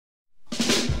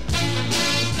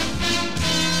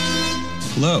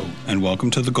Hello, and welcome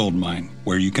to The Gold Mine,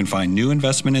 where you can find new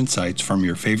investment insights from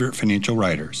your favorite financial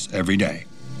writers every day.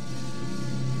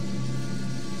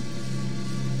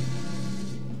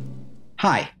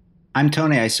 Hi, I'm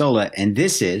Tony Isola, and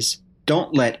this is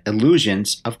Don't Let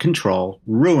Illusions of Control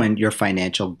Ruin Your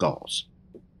Financial Goals.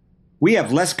 We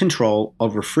have less control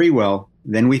over free will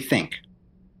than we think.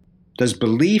 Does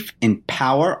belief in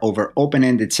power over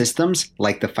open-ended systems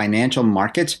like the financial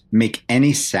markets make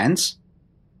any sense?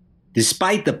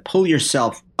 Despite the pull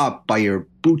yourself up by your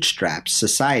bootstraps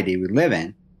society we live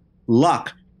in,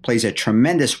 luck plays a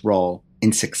tremendous role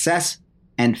in success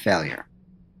and failure.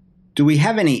 Do we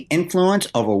have any influence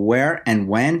over where and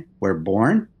when we're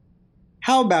born?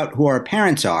 How about who our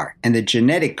parents are and the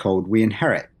genetic code we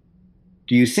inherit?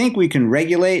 Do you think we can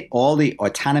regulate all the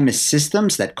autonomous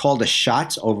systems that call the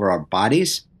shots over our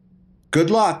bodies? Good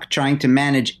luck trying to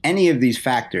manage any of these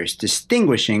factors,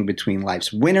 distinguishing between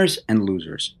life's winners and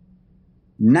losers.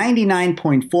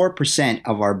 99.4%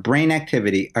 of our brain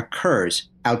activity occurs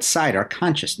outside our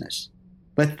consciousness.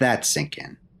 Let that sink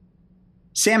in.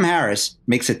 Sam Harris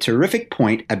makes a terrific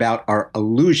point about our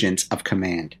illusions of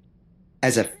command.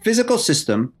 As a physical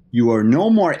system, you are no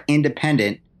more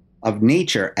independent of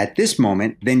nature at this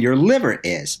moment than your liver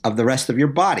is of the rest of your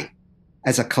body.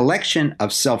 As a collection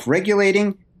of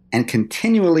self-regulating and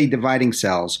continually dividing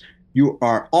cells, you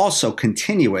are also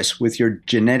continuous with your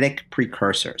genetic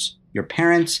precursors, your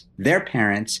parents, their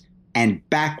parents, and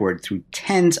backward through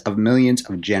tens of millions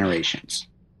of generations.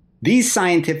 These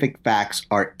scientific facts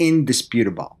are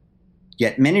indisputable,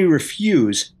 yet many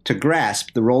refuse to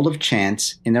grasp the role of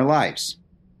chance in their lives.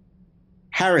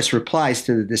 Harris replies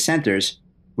to the dissenters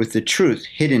with the truth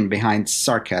hidden behind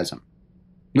sarcasm.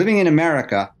 Living in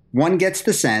America, one gets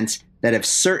the sense that if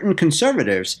certain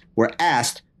conservatives were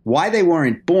asked why they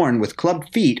weren't born with club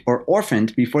feet or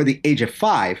orphaned before the age of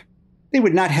 5, they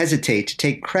would not hesitate to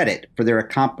take credit for their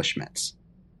accomplishments.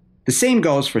 The same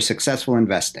goes for successful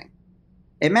investing.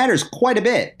 It matters quite a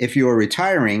bit if you are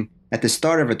retiring at the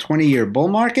start of a 20-year bull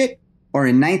market or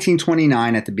in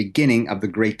 1929 at the beginning of the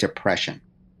Great Depression.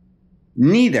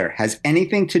 Neither has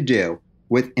anything to do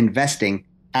with investing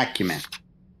acumen.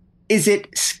 Is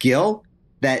it skill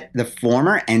that the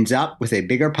former ends up with a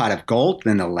bigger pot of gold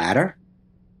than the latter?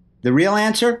 The real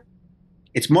answer?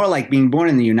 It's more like being born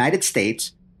in the United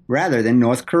States rather than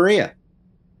North Korea.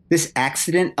 This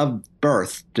accident of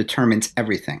birth determines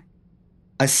everything.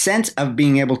 A sense of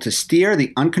being able to steer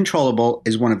the uncontrollable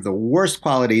is one of the worst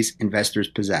qualities investors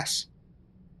possess.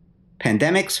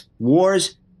 Pandemics,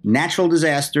 wars, natural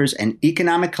disasters, and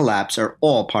economic collapse are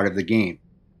all part of the game.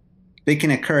 They can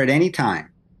occur at any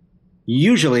time,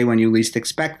 usually when you least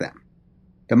expect them.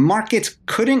 The markets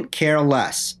couldn't care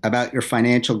less about your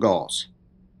financial goals.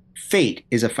 Fate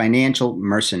is a financial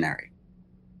mercenary.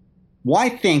 Why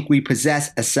think we possess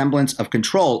a semblance of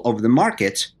control over the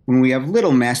markets when we have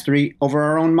little mastery over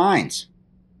our own minds?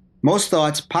 Most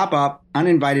thoughts pop up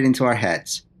uninvited into our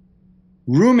heads.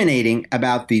 Ruminating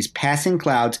about these passing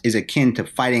clouds is akin to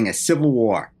fighting a civil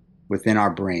war within our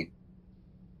brain.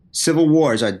 Civil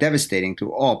wars are devastating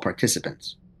to all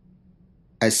participants.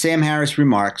 As Sam Harris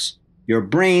remarks, your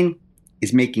brain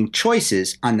is making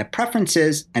choices on the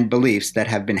preferences and beliefs that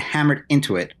have been hammered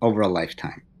into it over a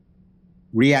lifetime.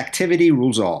 Reactivity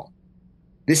rules all.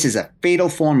 This is a fatal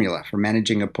formula for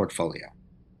managing a portfolio.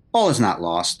 All is not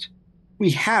lost.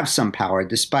 We have some power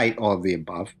despite all of the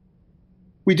above.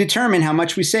 We determine how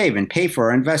much we save and pay for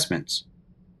our investments.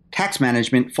 Tax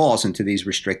management falls into these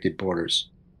restricted borders.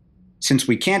 Since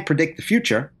we can't predict the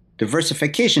future,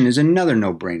 diversification is another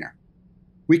no-brainer.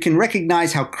 We can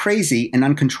recognize how crazy and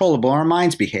uncontrollable our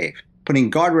minds behave, putting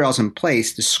guardrails in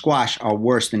place to squash our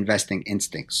worst investing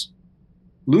instincts.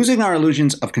 Losing our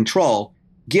illusions of control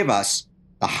give us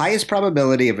the highest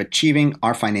probability of achieving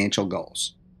our financial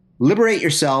goals. Liberate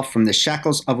yourself from the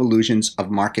shackles of illusions of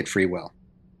market free will.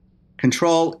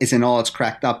 Control isn't all it's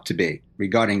cracked up to be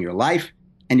regarding your life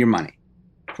and your money.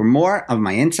 For more of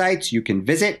my insights, you can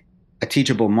visit A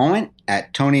Teachable Moment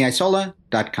at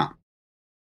TonyIsola.com.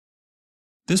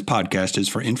 This podcast is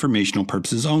for informational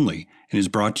purposes only and is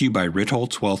brought to you by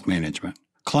Ritholtz Wealth Management.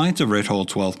 Clients of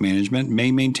Ritholtz Wealth Management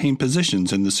may maintain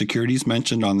positions in the securities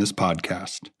mentioned on this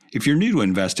podcast. If you're new to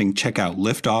investing, check out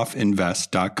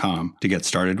liftoffinvest.com to get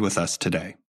started with us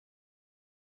today.